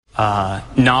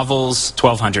Novels,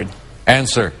 1,200.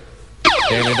 Answer.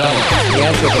 Daily double. The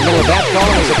answer at the middle of that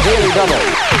column is a daily double.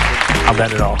 I'll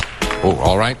bet it all. Oh,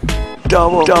 all right.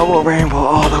 Double rainbow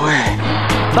all the way.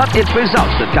 But it's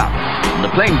results that count. And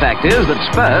the plain fact is that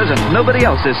Spurs and nobody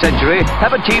else this century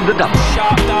have achieved the double.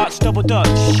 Sharp darts, double dutch.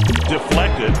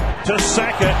 Deflected to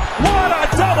second. What a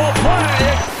double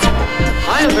play!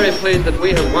 I am very pleased that we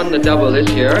have won the double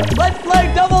this year. Let's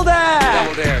play double dare!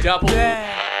 Double dare. Double dare!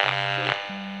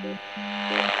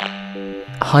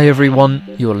 Hi everyone,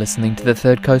 you're listening to the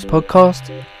Third Coast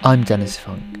podcast. I'm Dennis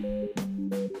Funk.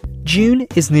 June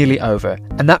is nearly over,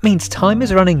 and that means time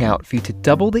is running out for you to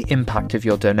double the impact of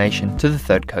your donation to the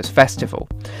Third Coast Festival.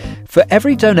 For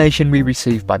every donation we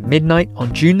receive by midnight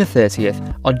on June the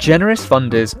 30th, our generous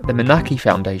funders, the Menaki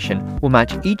Foundation, will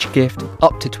match each gift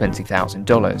up to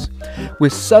 $20,000. We're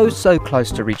so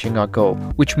close to reaching our goal,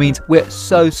 which means we're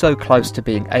so close to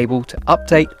being able to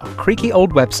update our creaky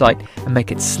old website and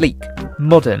make it sleek,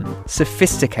 modern,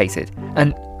 sophisticated,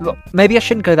 and look, maybe I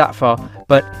shouldn't go that far,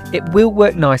 but it will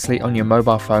work nicely on your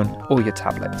mobile phone or your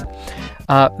tablet.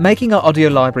 Making our audio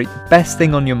library the best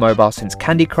thing on your mobile since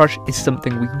Candy Crush is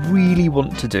something we really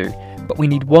want to do, but we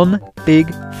need one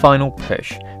big final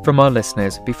push from our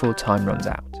listeners before time runs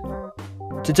out.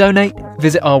 To donate,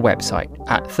 visit our website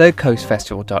at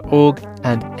thirdcoastfestival.org,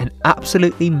 and an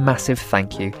absolutely massive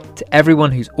thank you to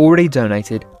everyone who's already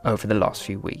donated over the last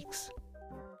few weeks.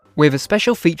 We have a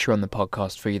special feature on the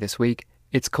podcast for you this week.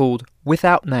 It's called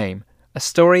Without Name, a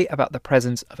story about the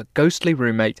presence of a ghostly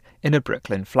roommate in a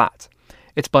Brooklyn flat.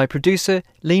 It's by producer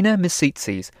Lena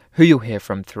Misitsis, who you'll hear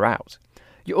from throughout.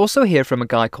 You also hear from a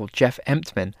guy called Jeff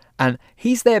Emptman, and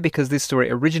he's there because this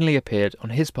story originally appeared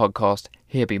on his podcast,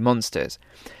 Here Be Monsters.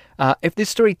 If this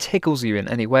story tickles you in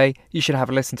any way, you should have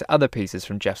a listen to other pieces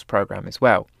from Jeff's program as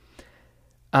well.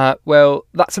 Well,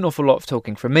 that's an awful lot of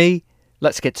talking from me.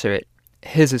 Let's get to it.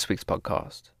 Here's this week's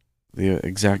podcast. The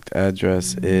exact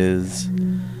address is...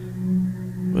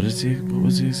 What was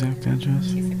the exact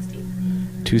address?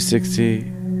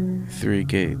 263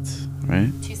 Gates,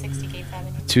 right? 260 Gates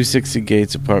Avenue. 260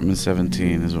 Gates, apartment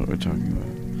 17 is what we're talking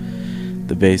about.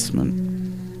 The basement.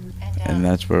 And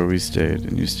that's where we stayed,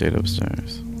 and you stayed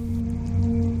upstairs.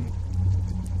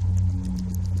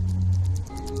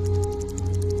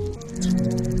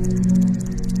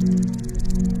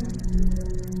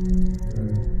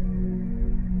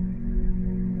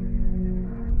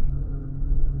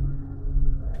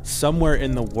 Somewhere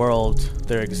in the world,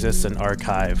 there exists an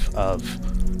archive of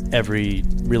every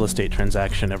real estate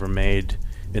transaction ever made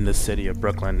in the city of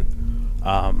Brooklyn.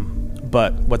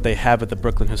 But what they have at the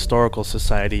Brooklyn Historical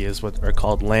Society is what are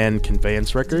called land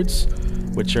conveyance records,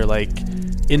 which are like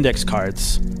index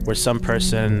cards where some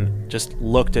person just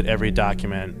looked at every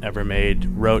document ever made,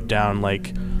 wrote down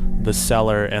like the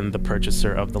seller and the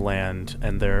purchaser of the land,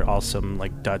 and there are also some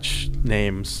like Dutch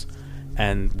names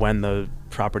and when the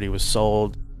property was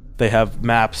sold. They have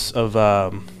maps of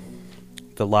the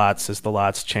lots as the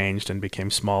lots changed and became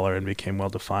smaller and became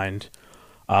well-defined.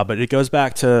 But it goes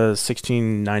back to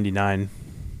 1699.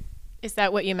 Is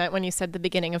that what you meant when you said the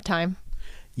beginning of time?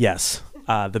 Yes.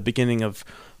 The beginning of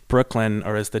Brooklyn,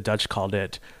 or as the Dutch called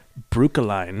it,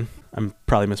 Brooklyn. I'm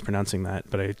probably mispronouncing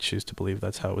that, but I choose to believe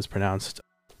that's how it was pronounced.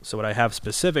 So what I have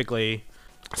specifically,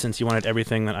 since you wanted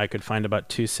everything that I could find about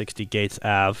 260 Gates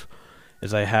Ave,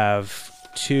 is I have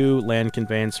 2 land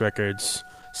conveyance records.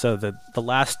 So the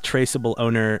last traceable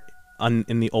owner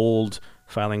in the old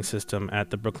filing system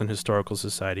at the Brooklyn Historical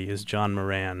Society is John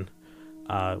Moran,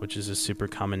 which is a super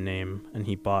common name, and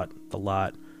he bought the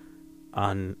lot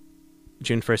on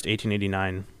June 1st,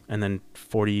 1889, and then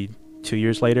 42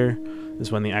 years later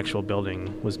is when the actual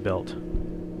building was built.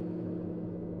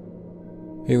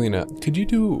 Hey Lena, could you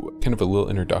do kind of a little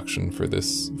introduction for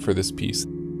this piece?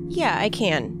 Yeah, I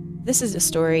can. This is a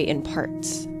story in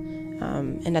parts.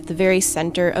 And at the very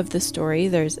center of the story,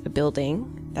 there's a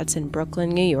building that's in Brooklyn,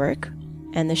 New York.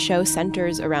 And the show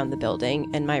centers around the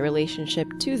building, and my relationship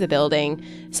to the building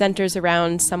centers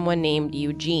around someone named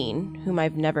Eugene, whom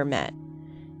I've never met.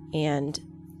 And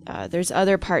there's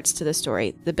other parts to the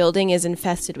story. The building is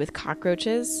infested with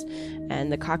cockroaches,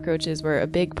 and the cockroaches were a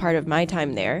big part of my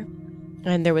time there.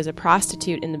 And there was a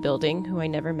prostitute in the building who I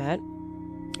never met,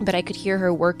 but I could hear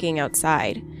her working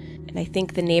outside. And I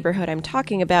think the neighborhood I'm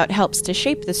talking about helps to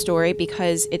shape the story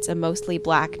because it's a mostly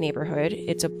black neighborhood,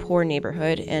 it's a poor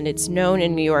neighborhood, and it's known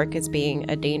in New York as being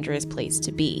a dangerous place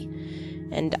to be.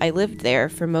 And I lived there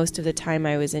for most of the time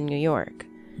I was in New York.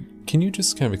 Can you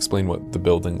just kind of explain what the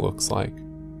building looks like?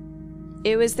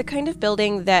 It was the kind of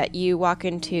building that you walk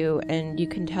into and you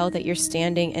can tell that you're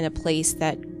standing in a place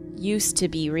that used to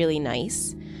be really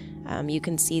nice. You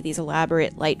can see these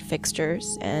elaborate light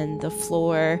fixtures, and the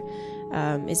floor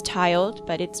is tiled,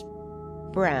 but it's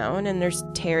brown, and there's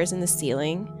tears in the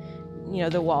ceiling. You know,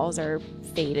 the walls are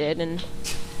faded, and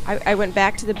I went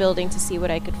back to the building to see what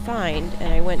I could find,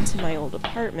 and I went to my old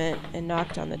apartment and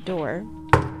knocked on the door.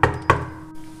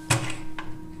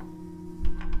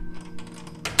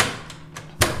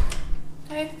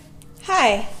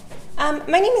 Hi.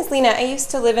 My name is Lena. I used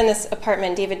to live in this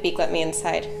apartment. David Beek let me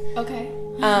inside. Okay.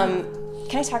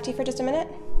 Can I talk to you for just a minute?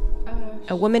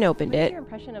 A woman opened it.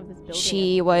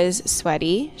 She was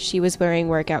sweaty. She was wearing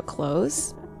workout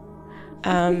clothes.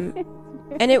 And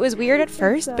it was weird at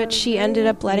first, but she ended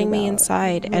up letting me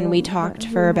inside, and we talked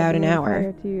for about an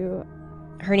hour.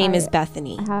 Her name is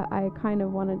Bethany. I kind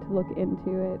of wanted to look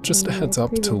into it. Just a heads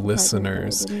up to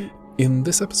listeners. In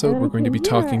this episode, we're going to be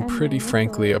talking pretty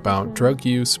frankly about drug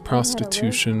use,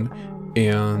 prostitution,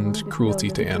 and cruelty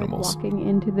to animals. Walking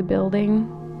into the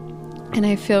building, and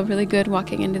I feel really good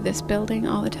walking into this building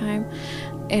all the time.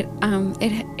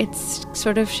 It's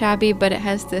sort of shabby, but it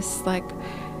has this like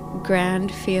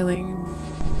grand feeling.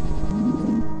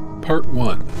 Part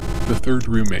 1. The Third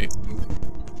Roommate.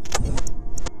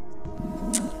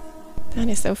 That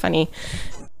is so funny.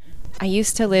 I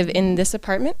used to live in this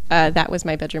apartment. That was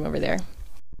my bedroom over there.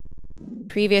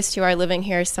 Previous to our living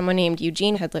here, someone named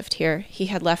Eugene had lived here. He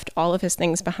had left all of his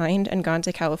things behind and gone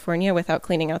to California without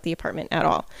cleaning out the apartment at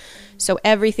all. So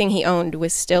everything he owned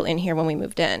was still in here when we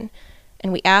moved in.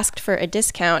 And we asked for a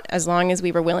discount as long as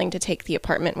we were willing to take the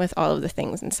apartment with all of the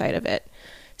things inside of it.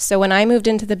 So when I moved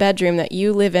into the bedroom that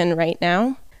you live in right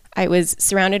now, I was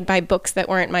surrounded by books that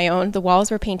weren't my own. The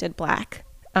walls were painted black.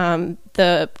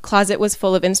 The closet was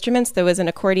full of instruments. There was an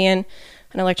accordion,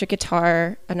 an electric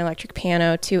guitar, an electric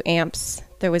piano, 2 amps.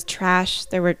 There was trash.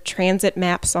 There were transit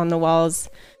maps on the walls.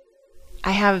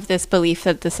 I have this belief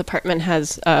that this apartment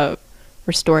has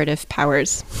restorative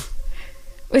powers.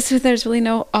 So there's really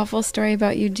no awful story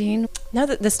about Eugene? No,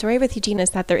 the story with Eugene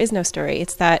is that there is no story.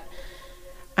 It's that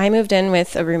I moved in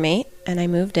with a roommate, and I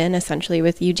moved in essentially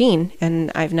with Eugene, and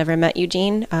I've never met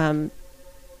Eugene.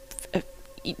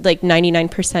 Like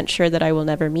 99% sure that I will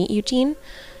never meet Eugene,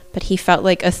 but he felt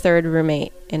like a third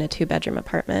roommate in a 2-bedroom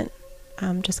apartment.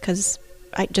 Just because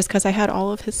I had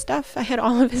all of his stuff. I had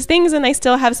all of his things, and I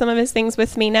still have some of his things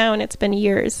with me now, and it's been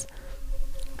years.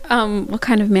 What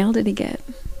kind of mail did he get?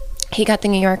 He got the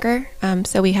New Yorker,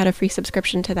 so we had a free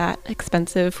subscription to that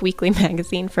expensive weekly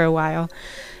magazine for a while.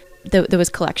 There was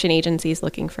collection agencies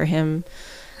looking for him.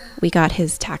 We got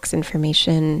his tax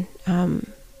information.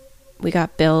 We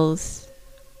got bills.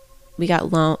 We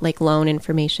got loan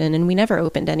information, and we never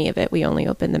opened any of it. We only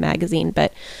opened the magazine,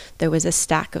 but there was a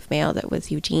stack of mail that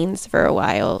was Eugene's for a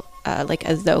while, like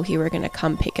as though he were going to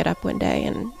come pick it up one day,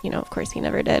 and, of course he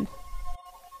never did.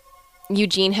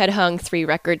 Eugene had hung 3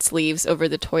 record sleeves over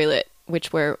the toilet,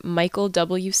 which were Michael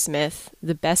W. Smith,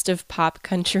 The Best of Pop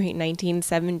Country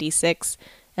 1976,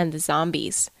 and The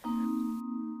Zombies.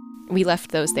 We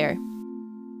left those there.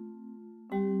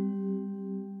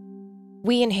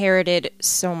 We inherited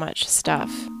so much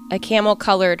stuff. A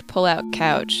camel-colored pull-out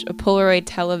couch, a Polaroid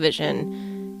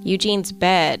television, Eugene's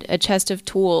bed, a chest of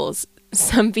tools,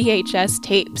 some VHS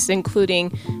tapes,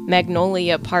 including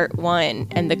Magnolia Part 1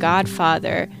 and The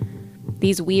Godfather,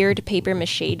 these weird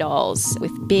papier-mâché dolls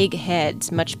with big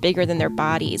heads, much bigger than their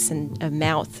bodies, and a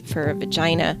mouth for a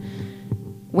vagina,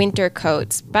 winter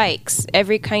coats, bikes,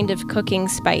 every kind of cooking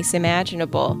spice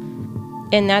imaginable.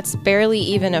 And that's barely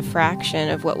even a fraction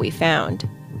of what we found.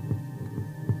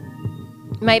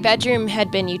 My bedroom had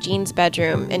been Eugene's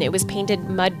bedroom, and it was painted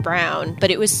mud brown,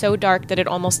 but it was so dark that it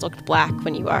almost looked black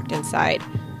when you walked inside.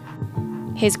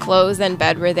 His clothes and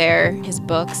bed were there, his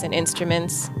books and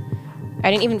instruments. I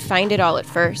didn't even find it all at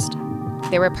first.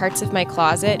 There were parts of my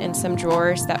closet and some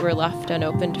drawers that were left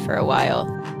unopened for a while.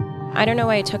 I don't know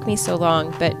why it took me so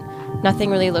long, but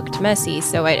nothing really looked messy,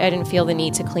 so I didn't feel the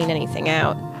need to clean anything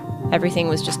out. Everything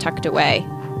was just tucked away.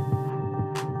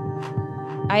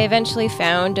 I eventually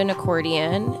found an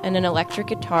accordion and an electric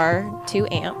guitar, 2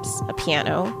 amps, a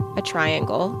piano, a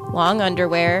triangle, long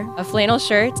underwear, a flannel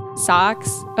shirt,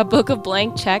 socks, a book of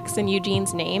blank checks in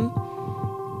Eugene's name.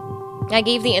 I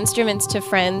gave the instruments to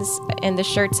friends, and the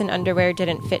shirts and underwear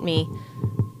didn't fit me,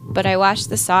 but I washed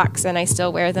the socks and I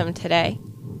still wear them today.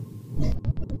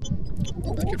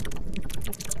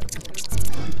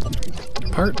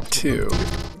 Part 2.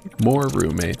 More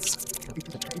roommates.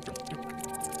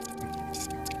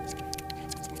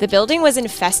 The building was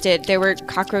infested. There were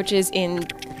cockroaches in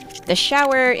the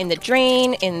shower, in the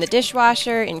drain, in the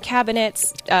dishwasher, in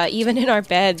cabinets, even in our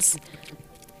beds.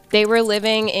 They were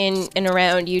living in and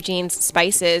around Eugene's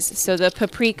spices, so the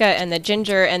paprika and the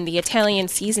ginger and the Italian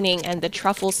seasoning and the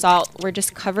truffle salt were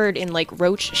just covered in like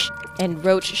roach and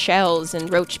roach shells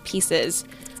and roach pieces.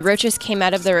 Roaches came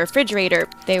out of the refrigerator.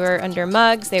 They were under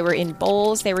mugs, they were in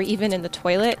bowls, they were even in the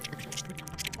toilet.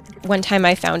 One time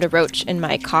I found a roach in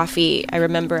my coffee. I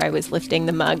remember I was lifting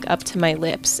the mug up to my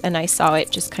lips and I saw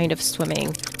it just kind of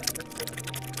swimming.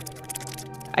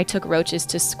 I took roaches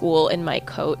to school in my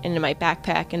coat and in my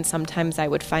backpack, and sometimes I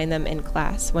would find them in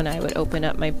class when I would open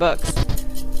up my books.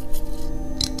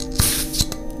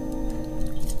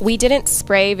 We didn't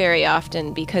spray very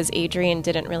often because Adrienne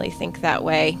didn't really think that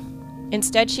way.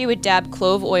 Instead, she would dab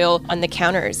clove oil on the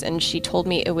counters, and she told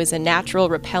me it was a natural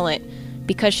repellent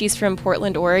because she's from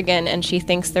Portland, Oregon, and she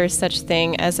thinks there's such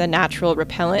thing as a natural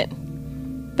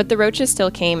repellent. But the roaches still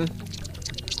came.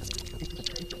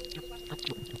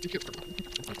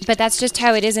 But that's just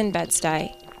how it is in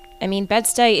Bed-Stuy. I mean,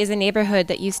 Bed-Stuy is a neighborhood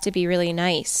that used to be really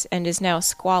nice and is now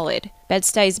squalid.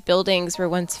 Bed-Stuy's buildings were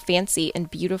once fancy and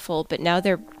beautiful, but now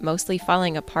they're mostly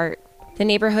falling apart. The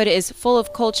neighborhood is full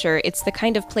of culture. It's the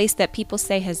kind of place that people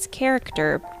say has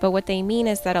character, but what they mean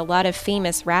is that a lot of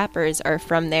famous rappers are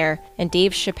from there, and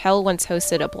Dave Chappelle once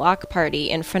hosted a block party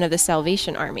in front of the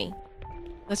Salvation Army.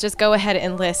 Let's just go ahead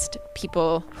and list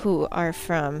people who are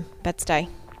from Bed-Stuy.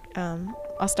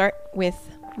 I'll start with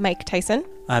Mike Tyson.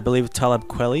 I believe Talib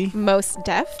Kweli. Mos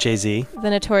Def. Jay-Z. The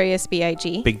Notorious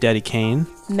B.I.G. Big Daddy Kane.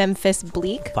 Memphis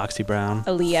Bleek. Foxy Brown.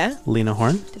 Aaliyah. Lena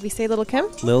Horne. Did we say Lil' Kim?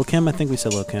 Lil' Kim? I think we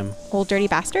said Lil' Kim. Old Dirty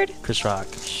Bastard. Chris Rock.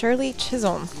 Shirley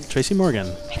Chisholm. Tracy Morgan.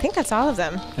 I think that's all of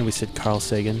them. And we said Carl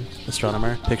Sagan,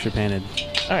 astronomer. Picture painted.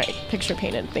 All right, picture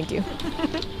painted. Thank you.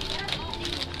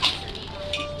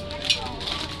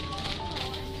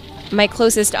 My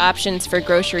closest options for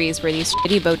groceries were these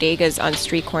shitty bodegas on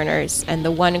street corners, and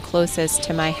the one closest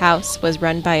to my house was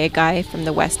run by a guy from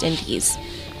the West Indies.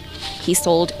 He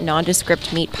sold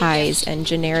nondescript meat pies and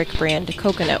generic brand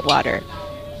coconut water.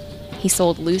 He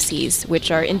sold Lucy's, which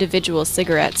are individual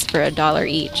cigarettes for $1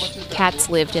 each. Cats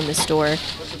lived in the store.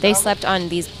 They slept on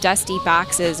these dusty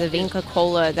boxes of Inca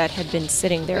Kola that had been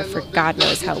sitting there for God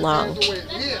knows how long.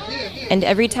 And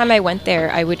every time I went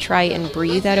there, I would try and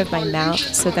breathe out of my mouth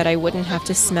so that I wouldn't have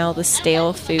to smell the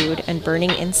stale food and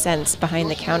burning incense behind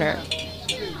the counter.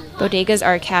 Bodegas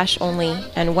are cash only,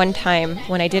 and one time,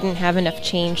 when I didn't have enough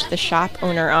change, the shop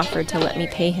owner offered to let me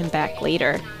pay him back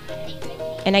later.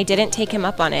 And I didn't take him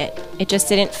up on it. It just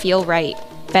didn't feel right.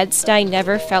 Bed-Stuy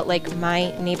never felt like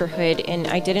my neighborhood, and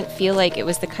I didn't feel like it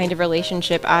was the kind of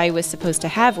relationship I was supposed to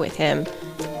have with him,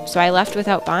 so I left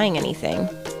without buying anything.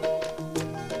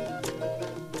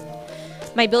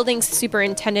 My building's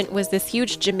superintendent was this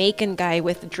huge Jamaican guy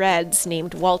with dreads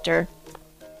named Walter.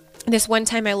 This one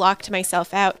time I locked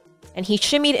myself out, and he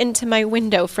shimmied into my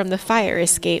window from the fire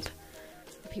escape.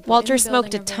 Walter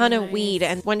smoked a ton of weed,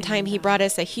 and one time he brought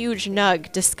us a huge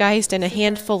nug disguised in a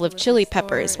handful of chili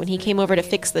peppers when he came over to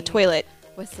fix the toilet.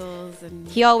 Whistles and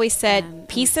he always said,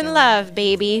 "Peace and love,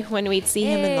 baby," when we'd see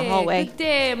him in the hallway. Good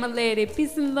day, my lady.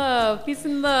 Peace and love. Peace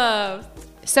and love.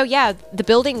 So yeah, the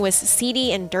building was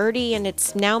seedy and dirty, and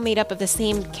it's now made up of the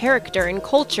same character and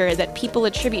culture that people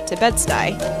attribute to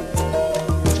Bed-Stuy.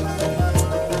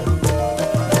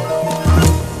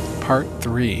 Part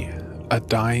 3. A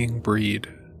Dying Breed.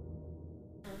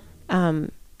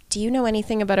 Do you know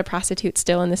anything about a prostitute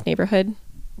still in this neighborhood?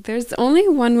 There's only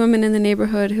one woman in the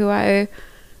neighborhood who I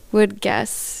would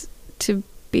guess to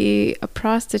be a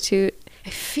prostitute. I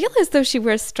feel as though she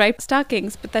wears striped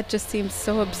stockings, but that just seems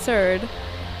so absurd.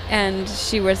 And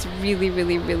she wears really,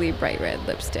 really, really bright red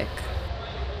lipstick.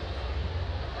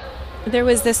 There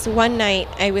was this one night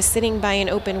I was sitting by an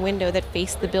open window that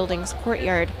faced the building's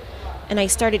courtyard, and I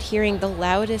started hearing the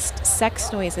loudest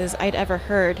sex noises I'd ever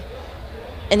heard.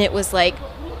 And it was like...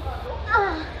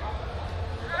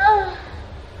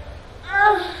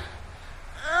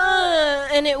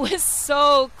 and it was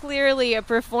so clearly a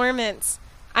performance.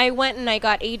 I went and I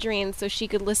got Adrienne so she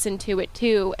could listen to it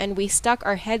too, and we stuck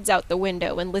our heads out the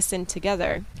window and listened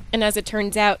together. And as it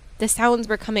turns out, the sounds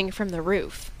were coming from the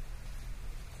roof.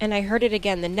 And I heard it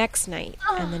again the next night,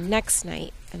 and the next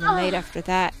night, and the night after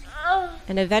that.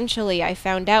 And eventually I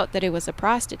found out that it was a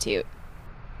prostitute.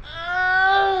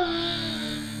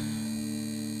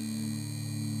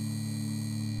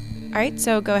 Alright,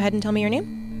 so go ahead and tell me your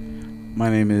name. My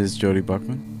name is Jody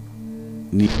Buckman.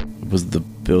 Was the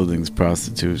building's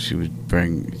prostitute. She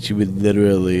would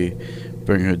literally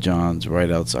bring her johns right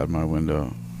outside my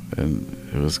window, and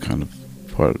it was kind of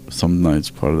some nights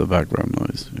part of the background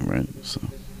noise, right? So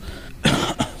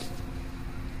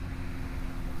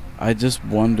I just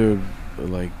wondered,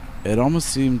 like, it almost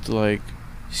seemed like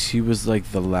she was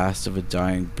like the last of a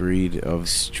dying breed of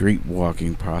street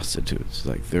walking prostitutes.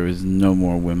 Like, there is no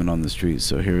more women on the street,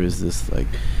 so here is this like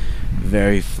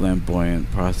very flamboyant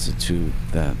prostitute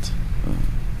that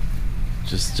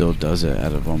just still does it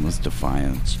out of almost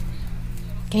defiance.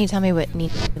 Can you tell me what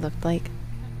Nina looked like?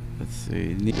 Let's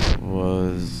see.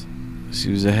 She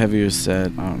was a heavier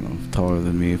set, I don't know, taller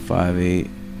than me, 5'8".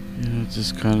 You know,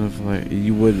 just kind of like,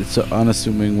 it's an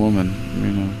unassuming woman,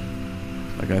 you know.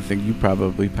 Like, I think you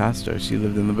probably passed her. She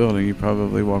lived in the building. You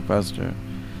probably walked past her.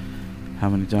 How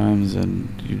many times? And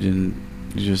you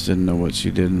just didn't know what she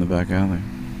did in the back alley,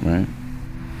 right?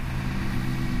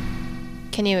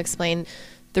 Can you explain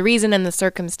the reason and the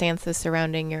circumstances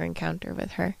surrounding your encounter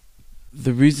with her?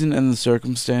 The reason and the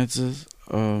circumstances,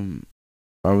 I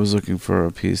was looking for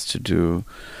a piece to do.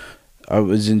 I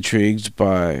was intrigued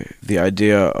by the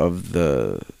idea of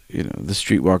the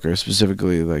streetwalker,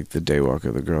 specifically like the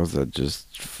daywalker, the girls that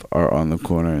just are on the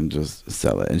corner and just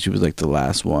sell it. And she was like the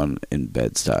last one in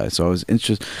Bed-Stuy. So I was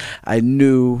interested. I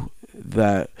knew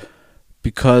that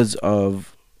because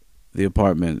of the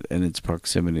apartment and its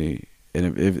proximity,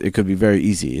 and it could be very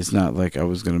easy. It's not like I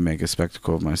was going to make a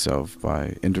spectacle of myself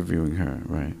by interviewing her,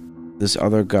 right? This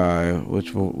other guy,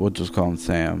 which we'll just call him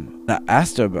Sam, I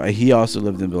asked her, but he also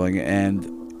lived in the building,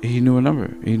 and he knew her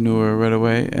number. He knew her right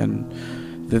away, and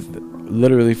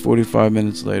literally 45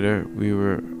 minutes later, we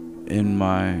were in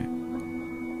my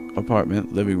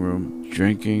apartment living room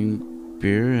drinking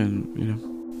beer and, you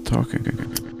know, talking.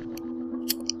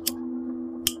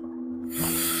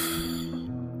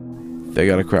 They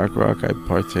got a crack rock. I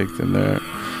partaked in their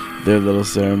little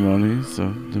ceremony, so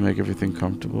to make everything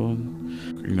comfortable.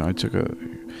 You know, I took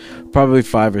probably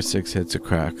 5 or 6 hits of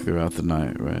crack throughout the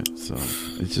night, right? So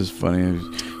it's just funny.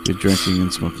 You're drinking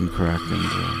and smoking crack,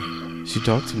 and she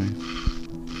talked to me.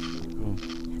 Cool.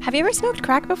 Have you ever smoked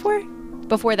crack before?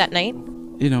 Before that night?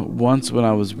 You know, once when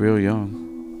I was real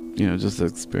young. You know, just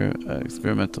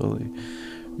experimentally.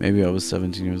 Maybe I was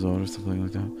 17 years old or something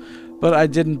like that. But I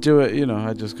didn't do it, you know,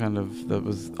 I just kind of, that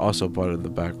was also part of the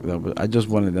back. I just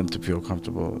wanted them to feel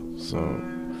comfortable, so.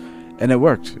 And it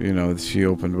worked, you know, she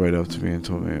opened right up to me and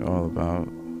told me all about,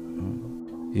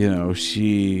 you know,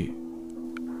 she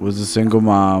was a single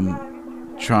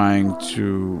mom trying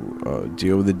to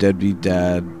deal with a deadbeat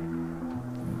dad,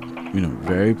 you know,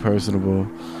 very personable.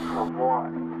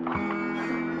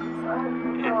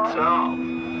 It's all.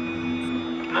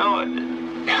 No, it isn't.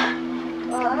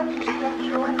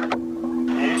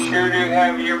 You sure do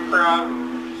have your problems.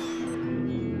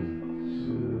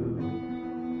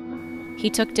 He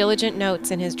took diligent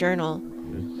notes in his journal.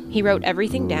 He wrote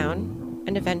everything down,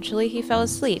 and eventually he fell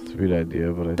asleep. Sweet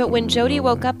idea, but when Jody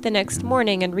woke up the next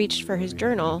morning and reached for his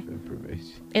journal,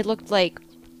 it looked like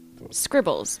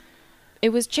scribbles. It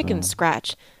was chicken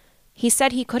scratch. He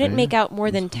said he couldn't make out more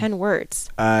than 10 words.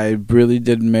 I really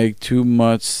didn't make too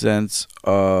much sense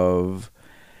of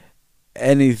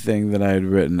anything that I had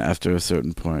written after a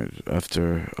certain point.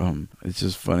 It's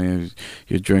just funny.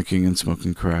 You're drinking and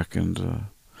smoking crack, and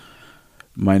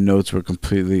my notes were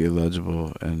completely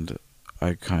illegible, and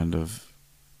I kind of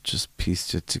just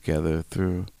pieced it together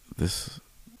through this,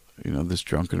 you know, this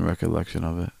drunken recollection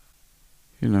of it.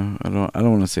 You know, I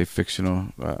don't want to say fictional.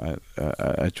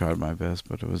 I tried my best,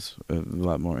 but it was a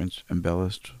lot more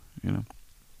embellished, you know.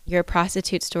 Your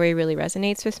prostitute story really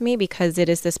resonates with me because it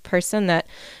is this person that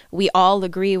we all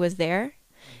agree was there,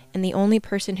 and the only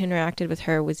person who interacted with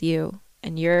her was you.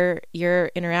 And your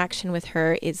interaction with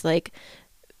her is like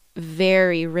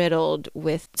very riddled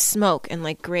with smoke and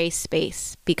like gray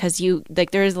space because you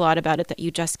like there is a lot about it that you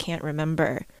just can't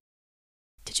remember.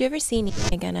 Did you ever see Nina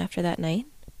again after that night?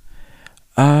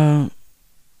 I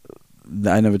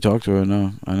never talked to her.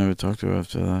 No, I never talked to her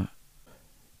after that.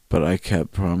 But I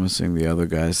kept promising the other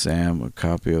guy, Sam, a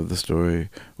copy of the story,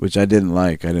 which I didn't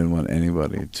like. I didn't want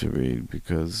anybody to read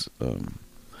because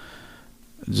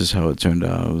just how it turned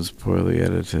out, it was poorly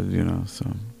edited, you know.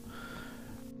 So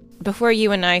before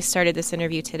you and I started this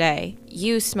interview today,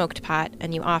 you smoked pot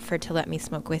and you offered to let me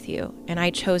smoke with you, and I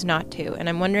chose not to. And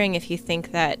I'm wondering if you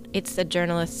think that it's a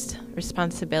journalist's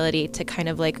responsibility to kind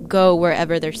of like go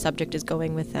wherever their subject is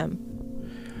going with them.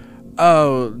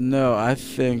 Oh, no, I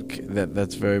think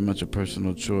that's very much a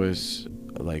personal choice.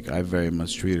 Like, I very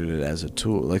much treated it as a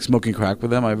tool. Like, smoking crack with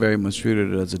them, I very much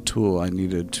treated it as a tool I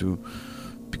needed to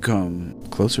become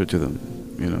closer to them,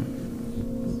 you know.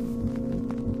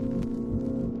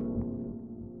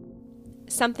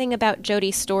 Something about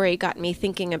Jody's story got me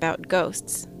thinking about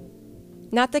ghosts.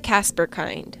 Not the Casper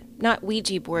kind, not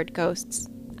Ouija board ghosts.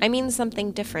 I mean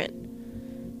something different.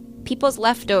 People's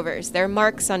leftovers, their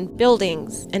marks on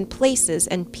buildings and places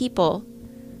and people.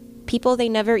 People they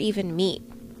never even meet.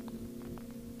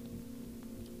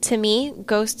 To me,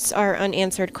 ghosts are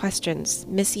unanswered questions,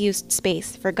 misused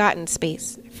space, forgotten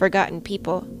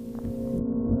people.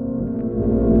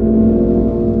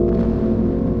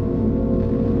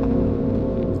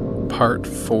 Part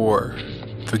 4.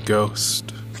 The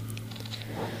Ghost.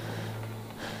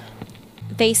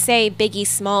 They say Biggie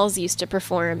Smalls used to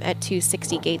perform at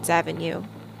 260 Gates Avenue.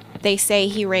 They say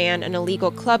he ran an illegal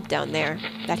club down there,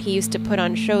 that he used to put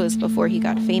on shows before he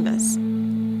got famous.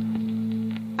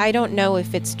 I don't know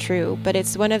if it's true, but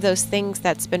it's one of those things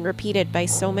that's been repeated by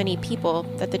so many people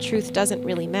that the truth doesn't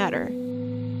really matter.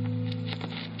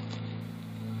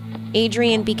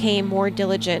 Adrienne became more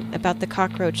diligent about the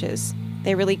cockroaches.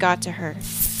 They really got to her.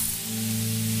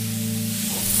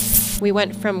 We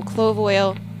went from clove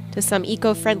oil to some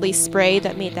eco-friendly spray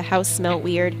that made the house smell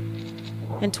weird.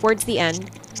 And towards the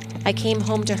end, I came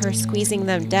home to her squeezing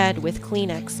them dead with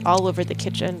Kleenex all over the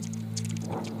kitchen.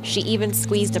 She even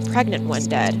squeezed a pregnant one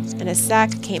dead, and a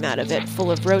sack came out of it full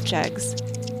of roach eggs.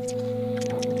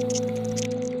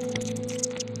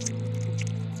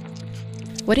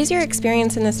 What is your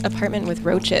experience in this apartment with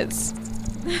roaches?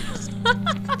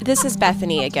 This is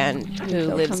Bethany again,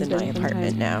 who lives in my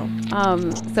apartment now.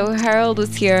 So Harold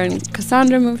was here and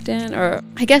Cassandra moved in, or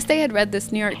I guess they had read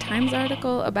this New York Times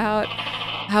article about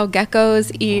how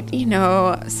geckos eat,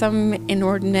 some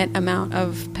inordinate amount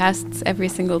of pests every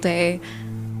single day.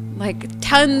 Like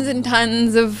tons and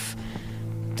tons of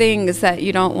things that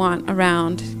you don't want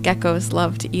around. Geckos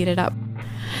love to eat it up.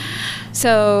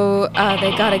 So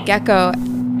they got a gecko.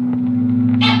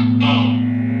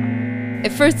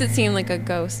 At first it seemed like a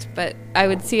ghost, but I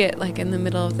would see it like in the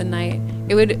middle of the night.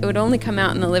 It would only come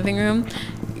out in the living room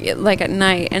like at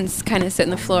night and kind of sit on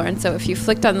the floor. And so if you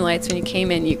flicked on the lights when you came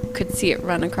in, you could see it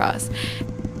run across.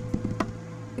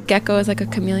 A gecko is like a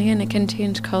chameleon. It can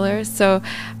change colors. So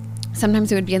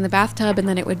sometimes it would be in the bathtub and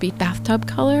then it would be bathtub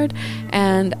colored.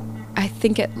 And I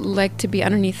think it liked to be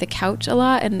underneath the couch a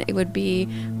lot, and it would be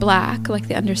black, like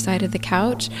the underside of the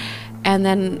couch. And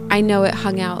then I know it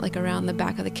hung out like around the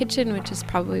back of the kitchen, which is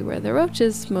probably where the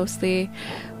roaches mostly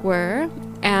were.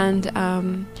 And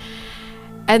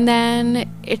then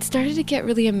it started to get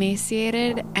really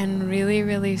emaciated and really,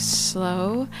 really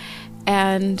slow.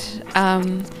 And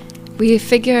we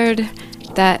figured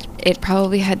that it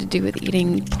probably had to do with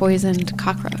eating poisoned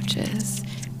cockroaches.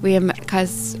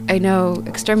 Because I know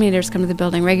exterminators come to the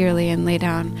building regularly and lay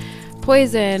down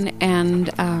poison, and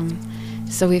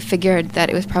so we figured that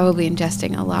it was probably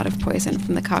ingesting a lot of poison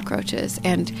from the cockroaches.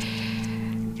 And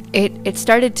it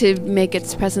started to make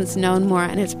its presence known more,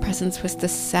 and its presence was the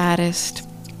saddest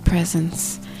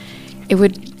presence. There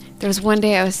was one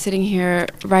day I was sitting here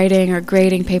writing or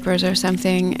grading papers or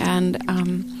something, and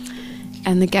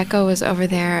the gecko was over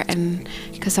there, and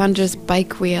Cassandra's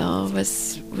bike wheel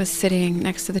was sitting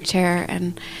next to the chair,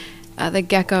 and the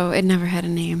gecko, it never had a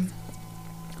name,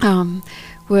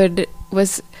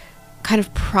 was kind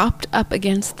of propped up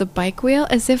against the bike wheel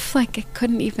as if like it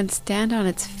couldn't even stand on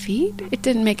its feet. It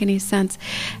didn't make any sense.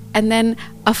 And then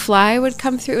a fly would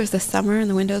come through. It was the summer and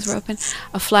the windows were open.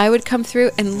 A fly would come through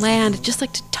and land just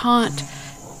like to taunt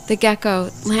the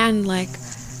gecko, land like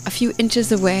a few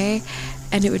inches away,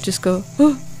 and it would just go,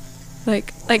 oh,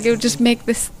 like it would just make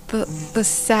the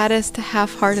saddest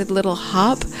half-hearted little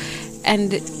hop,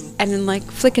 and then like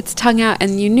flick its tongue out,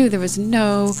 and you knew there was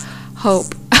no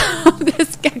hope of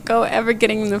this gecko ever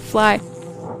getting to fly.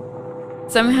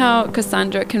 Somehow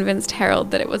Cassandra convinced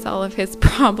Harold that it was all of his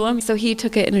problem, so he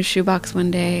took it in a shoebox one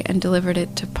day and delivered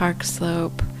it to Park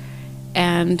Slope.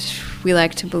 And we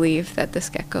like to believe that this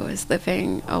gecko is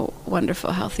living a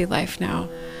wonderful, healthy life now.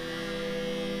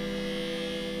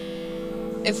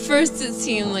 At first it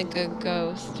seemed like a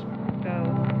ghost.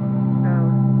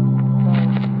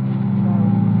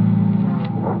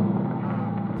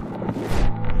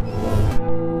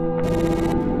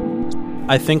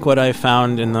 I think what I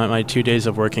found in my 2 days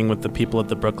of working with the people at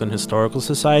the Brooklyn Historical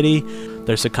Society,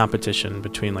 there's a competition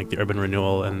between like the urban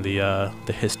renewal and the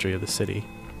history of the city.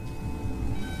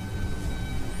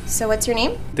 So what's your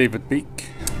name? David Beek.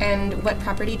 And what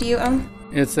property do you own?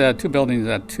 It's two buildings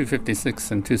at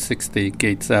 256 and 260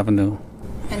 Gates Avenue.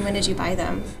 And when did you buy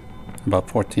them? About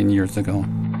 14 years ago.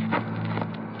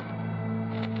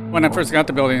 When I first got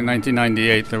the building in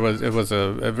 1998, it was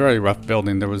a very rough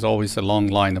building. There was always a long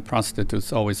line of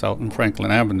prostitutes always out in Franklin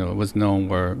Avenue. It was known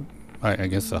where, I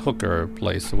guess, a hooker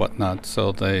place or whatnot.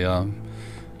 So they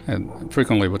and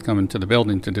frequently would come into the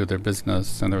building to do their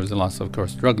business. And there was lots of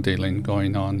course, drug dealing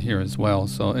going on here as well.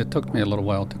 So it took me a little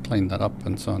while to clean that up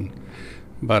and so on.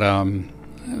 But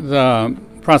the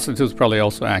prostitutes probably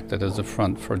also acted as a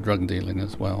front for drug dealing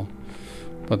as well.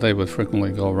 But they would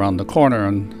frequently go around the corner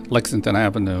on Lexington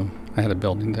Avenue I had a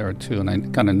building there too, and I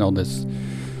kind of know this.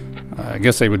 I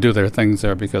guess they would do their things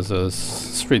there because the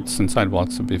streets and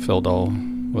sidewalks would be filled all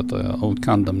with old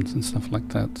condoms and stuff like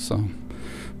that. So,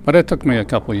 but it took me a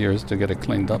couple of years to get it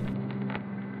cleaned up.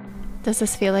 Does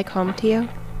this feel like home to you?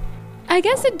 I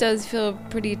guess it does feel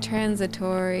pretty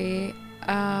transitory,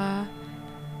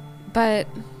 but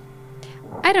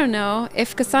I don't know.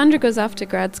 If Cassandra goes off to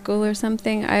grad school or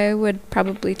something, I would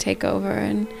probably take over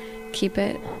and keep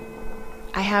it.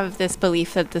 I have this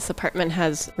belief that this apartment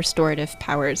has restorative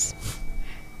powers.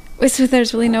 So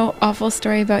there's really no awful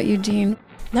story about Eugene?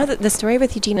 No, the story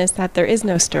with Eugene is that there is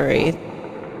no story.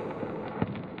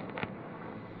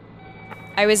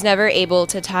 I was never able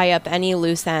to tie up any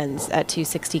loose ends at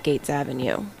 260 Gates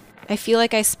Avenue. I feel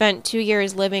like I spent 2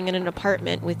 years living in an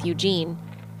apartment with Eugene.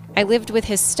 I lived with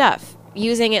his stuff,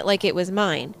 using it like it was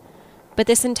mine. But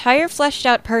this entire fleshed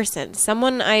out person,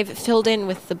 someone I've filled in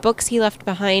with the books he left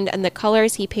behind and the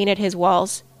colors he painted his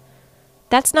walls,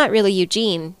 that's not really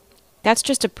Eugene. That's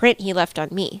just a print he left on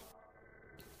me.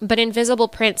 But invisible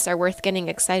prints are worth getting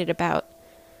excited about.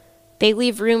 They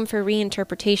leave room for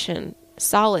reinterpretation,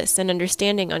 solace, and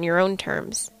understanding on your own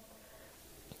terms.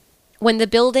 When the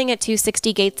building at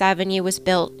 260 Gates Avenue was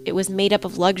built, it was made up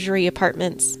of luxury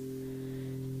apartments.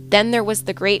 Then there was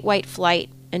the Great White Flight,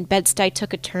 and Bed-Stuy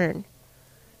took a turn.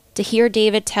 To hear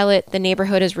David tell it, the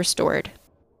neighborhood is restored.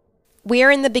 We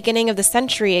are in the beginning of the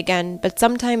century again, but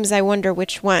sometimes I wonder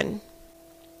which one.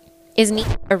 Is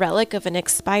Nina a relic of an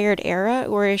expired era,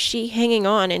 or is she hanging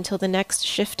on until the next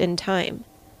shift in time?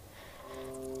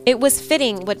 It was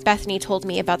fitting what Bethany told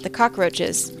me about the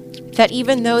cockroaches, that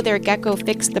even though their gecko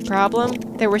fixed the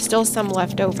problem, there were still some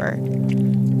left over.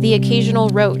 The occasional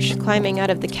roach climbing out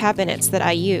of the cabinets that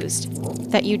I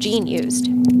used, that Eugene used.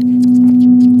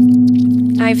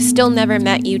 I've still never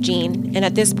met Eugene, and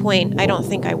at this point, I don't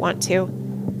think I want to.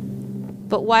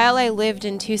 But while I lived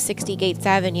in 260 Gates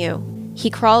Avenue,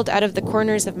 he crawled out of the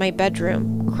corners of my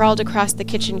bedroom, crawled across the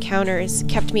kitchen counters,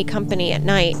 kept me company at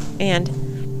night, and,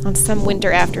 on some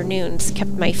winter afternoons,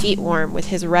 kept my feet warm with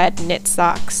his red knit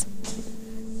socks.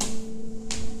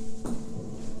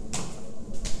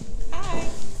 Hi.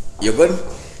 You good?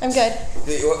 I'm good.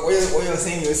 What you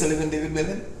saying? You still live in David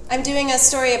building? I'm doing a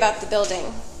story about the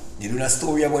building. You're doing a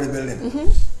story about the building? Mm-hmm.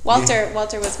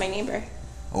 Walter was my neighbor.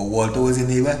 Oh, Walter was your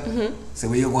neighbor? Mm-hmm. So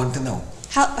where you going to now?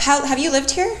 How have you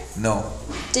lived here? No.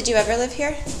 Did you ever live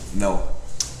here? No.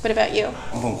 What about you?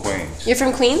 I'm from Queens. You're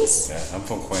from Queens? Yeah, I'm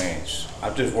from Queens. I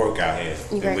just work out here.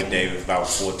 Been with David about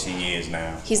 14 years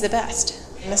now. He's the best.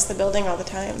 I miss the building all the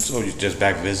time. So you're just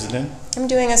back visiting? I'm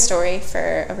doing a story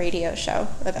for a radio show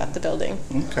about the building.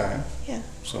 Okay. Yeah.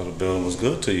 So the building was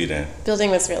good to you then?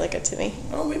 Building was really good to me.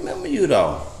 I don't remember you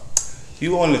though.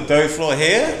 You on the 3rd floor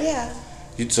here? Yeah.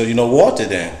 So you know Walter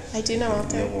then? I do know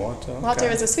Walter. You know Walter? Okay. Walter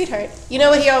was a sweetheart. You know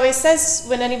what he always says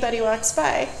when anybody walks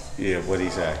by? Yeah, what'd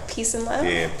he say? Peace and love?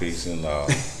 Yeah, peace and love.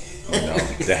 You know,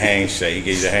 the handshake. He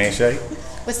gave you the handshake?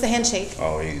 What's the handshake?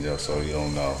 Oh, so you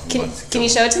don't know. Can you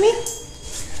show it to me?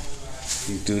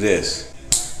 You do this.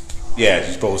 Yeah,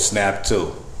 you're supposed to snap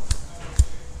too.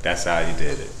 That's how you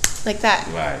did it. Like that?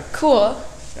 Right. Cool.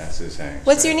 That's his handshake.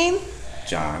 What's your name?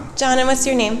 John. John, and what's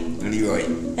your name? Leroy.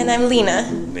 And I'm Lena.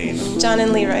 Lena. John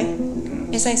and Leroy.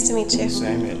 It's nice to meet you.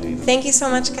 Same here, Lena. Thank you so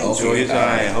much, guys. Enjoy your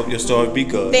time. Hope your story be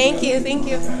good. Thank you, thank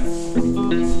you.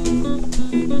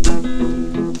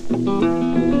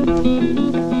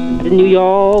 In New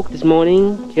York this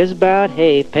morning, just about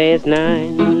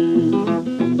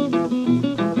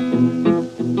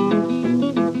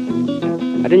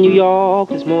 9:30. Out in New York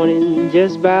this morning,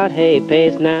 just about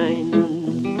 9:30.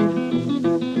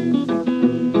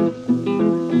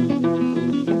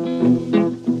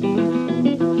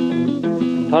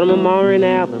 Taught him a Maureen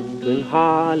album, couldn't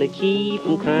hardly keep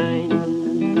from crying.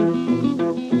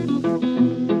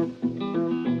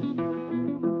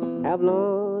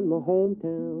 Avalon, my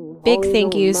hometown. Big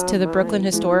thank yous to the Brooklyn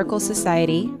Historical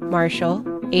Society, Marshall,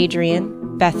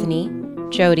 Adrian, Bethany,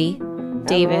 Jody,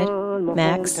 David,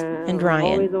 Max, and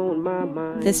Ryan.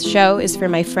 This show is for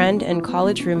my friend and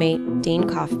college roommate, Dane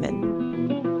Kaufman.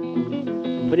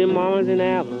 Put in Mars and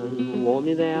Avalon, want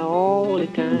me there all the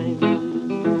time.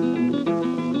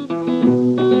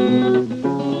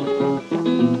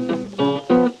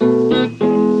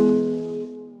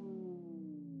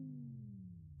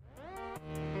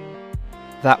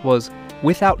 That was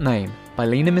Without Name by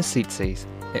Lena Misitsis.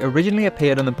 It originally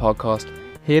appeared on the podcast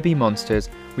Here Be Monsters,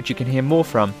 which you can hear more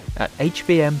from at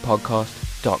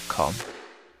hvmpodcast.com.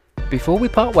 Before we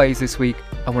part ways this week,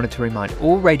 I wanted to remind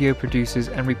all radio producers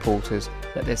and reporters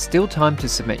that there's still time to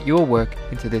submit your work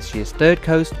into this year's Third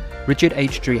Coast Richard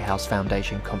H. Driehaus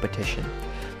Foundation competition.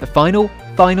 The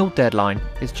final deadline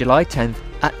is July 10th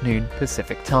at noon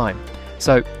Pacific time.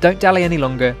 So don't dally any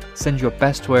longer, send your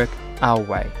best work our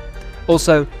way.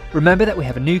 Also, remember that we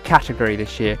have a new category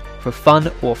this year for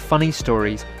fun or funny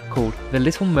stories called the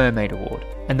Little Mermaid Award,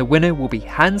 and the winner will be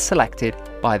hand-selected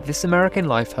by This American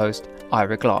Life host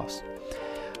Ira Glass.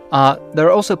 There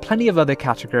are also plenty of other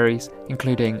categories,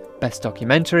 including Best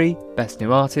Documentary, Best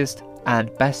New Artist,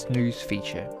 and Best News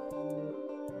Feature.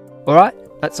 Alright,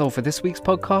 that's all for this week's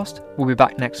podcast. We'll be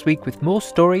back next week with more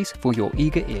stories for your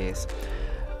eager ears.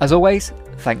 As always,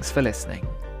 thanks for listening.